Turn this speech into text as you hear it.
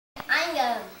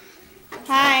mango.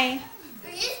 Hi.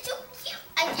 You're so cute.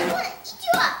 I just want to eat you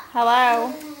up.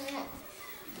 Hello.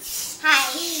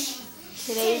 Hi.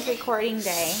 Today's recording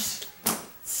day.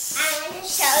 I'm going to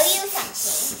show you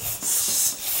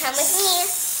something. Come with me.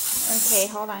 Okay,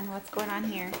 hold on. What's going on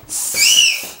here?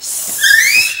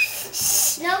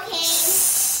 No cane.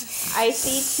 I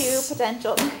see two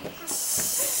potential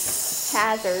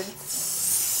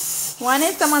hazards. One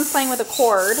is someone's playing with a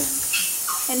cord,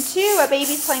 and two, a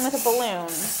baby's playing with a balloon.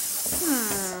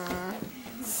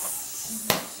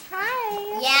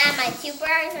 Hi. Yeah, my two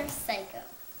brothers are psycho.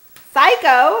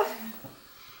 Psycho?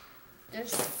 They're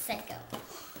psycho.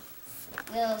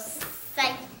 Little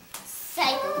psycho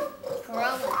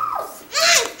grown-ups.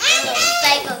 Little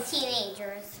psycho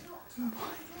teenagers.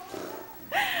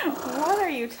 What are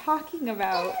you talking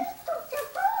about?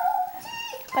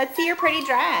 Let's see your pretty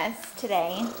dress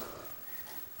today.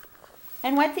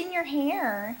 And what's in your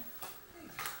hair?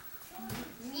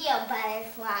 Real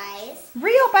butterflies.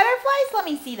 Real butterflies? Let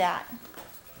me see that.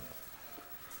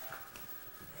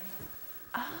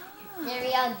 Oh. They're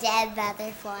real dead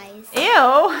butterflies.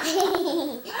 Ew.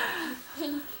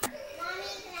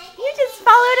 You just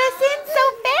followed us in so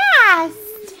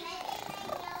fast.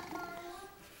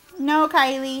 No,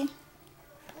 Kylie.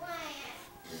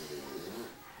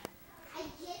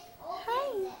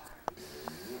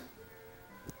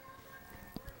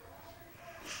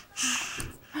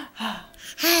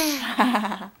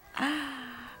 Hi.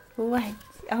 What?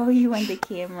 Oh, you want the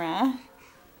camera.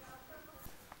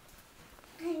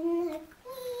 I'm the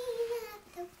queen of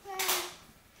the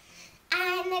world.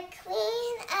 I'm the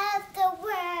queen of the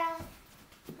world.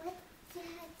 What you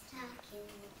talking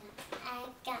about? I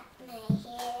got my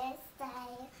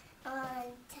hairstyle on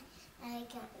time. I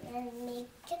got my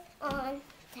makeup on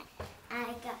time.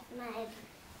 I got my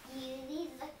beauty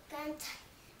look on time.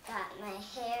 Got my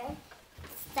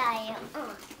hairstyle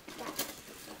on time.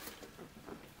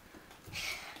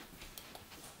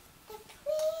 The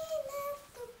queen of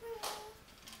the world.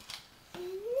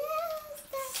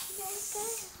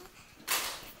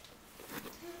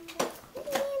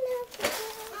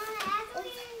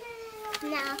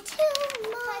 Now two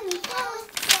mommy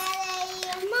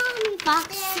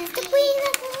boxes, the queen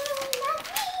of the world.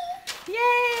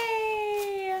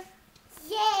 Yay!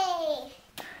 Yay!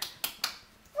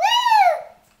 Woo!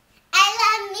 I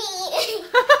love me.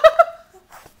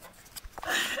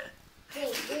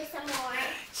 Wait, do some more.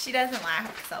 She doesn't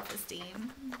lack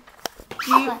self-esteem.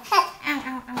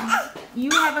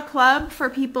 You have a club for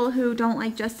people who don't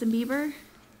like Justin Bieber?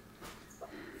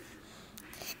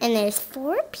 And there's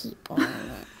 4 people in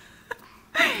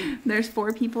it. There's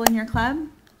 4 people in your club?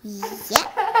 Yeah. Let's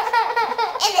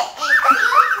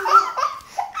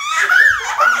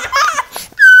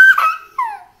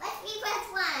be plus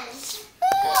 1. 4.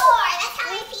 That's how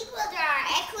many people there are.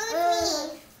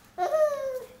 Include me.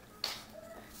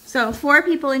 So 4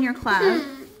 people in your club.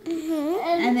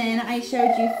 And then I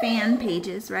showed you fan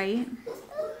pages, right?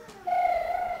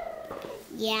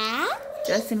 Yeah.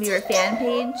 Justin Bieber fan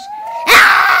page.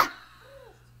 Ah!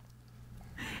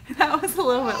 That was a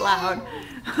little bit loud.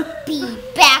 Be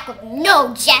back with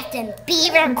no Justin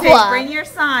Bieber Okay, club. bring your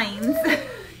signs.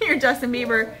 Your Justin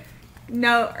Bieber,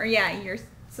 your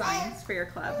signs for your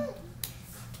club.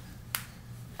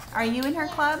 Are you in her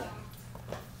club?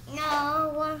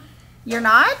 No. You're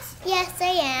not? Yes, I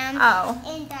am. Oh.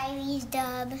 In Kylie's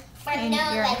dub. And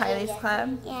you're in Kylie's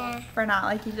club? Yeah. For not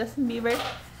liking Justin Bieber?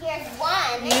 Here's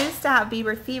one. You used to have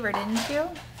Bieber fever, didn't you?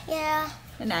 Yeah.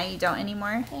 And now you don't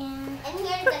anymore? Yeah. And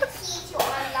here's the key to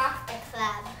unlock the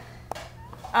club.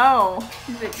 Oh,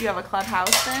 you have a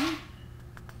clubhouse then?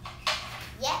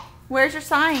 Yep. Where's your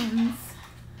signs?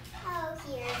 Oh,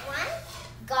 here's one.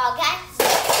 Gaga.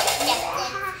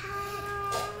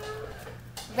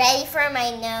 Ready for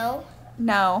my no?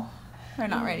 No, we're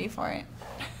not ready for it.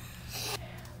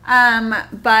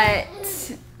 But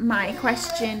my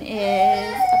question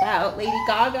is about Lady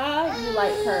Gaga. You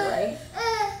like her, right?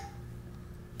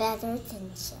 Better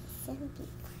than Justin Bieber.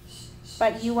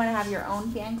 But you want to have your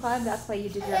own fan club? That's why you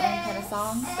did your own kind of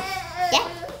song? Yeah.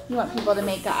 You want people to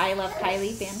make a I Love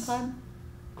Kylie fan club?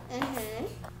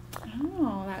 Mm-hmm.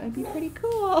 Oh, that would be pretty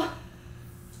cool.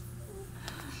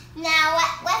 Now,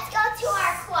 let's go to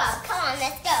our club. Come on,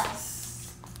 let's go.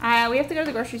 We have to go to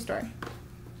the grocery store.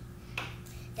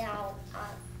 Now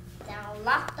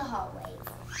lock the hallway.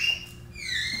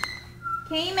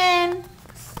 Cayman.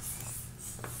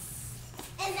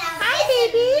 And now Hi,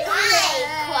 baby. My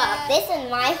club. This is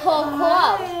my whole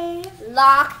club.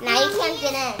 Locked. Now you can't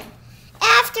get in.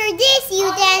 After this,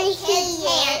 you'll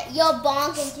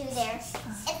bonk into there. It's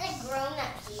a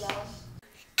grown-up deal.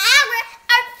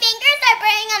 Our fingers are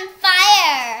burning on fire.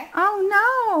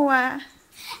 What?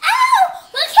 Ow!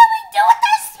 What can we do with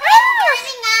this? It's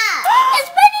burning up. It's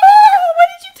burning up. What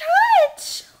did you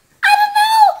touch? I don't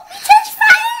know. We touched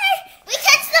fire. We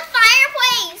touched the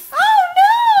fireplace. Oh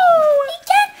no! We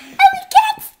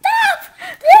can't stop.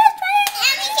 There's fire.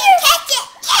 And we can catch it.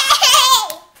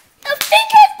 Yay! The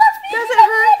fingers. Does it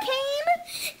hurt, Kane?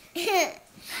 It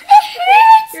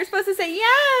hurts. You're supposed to say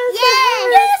yes.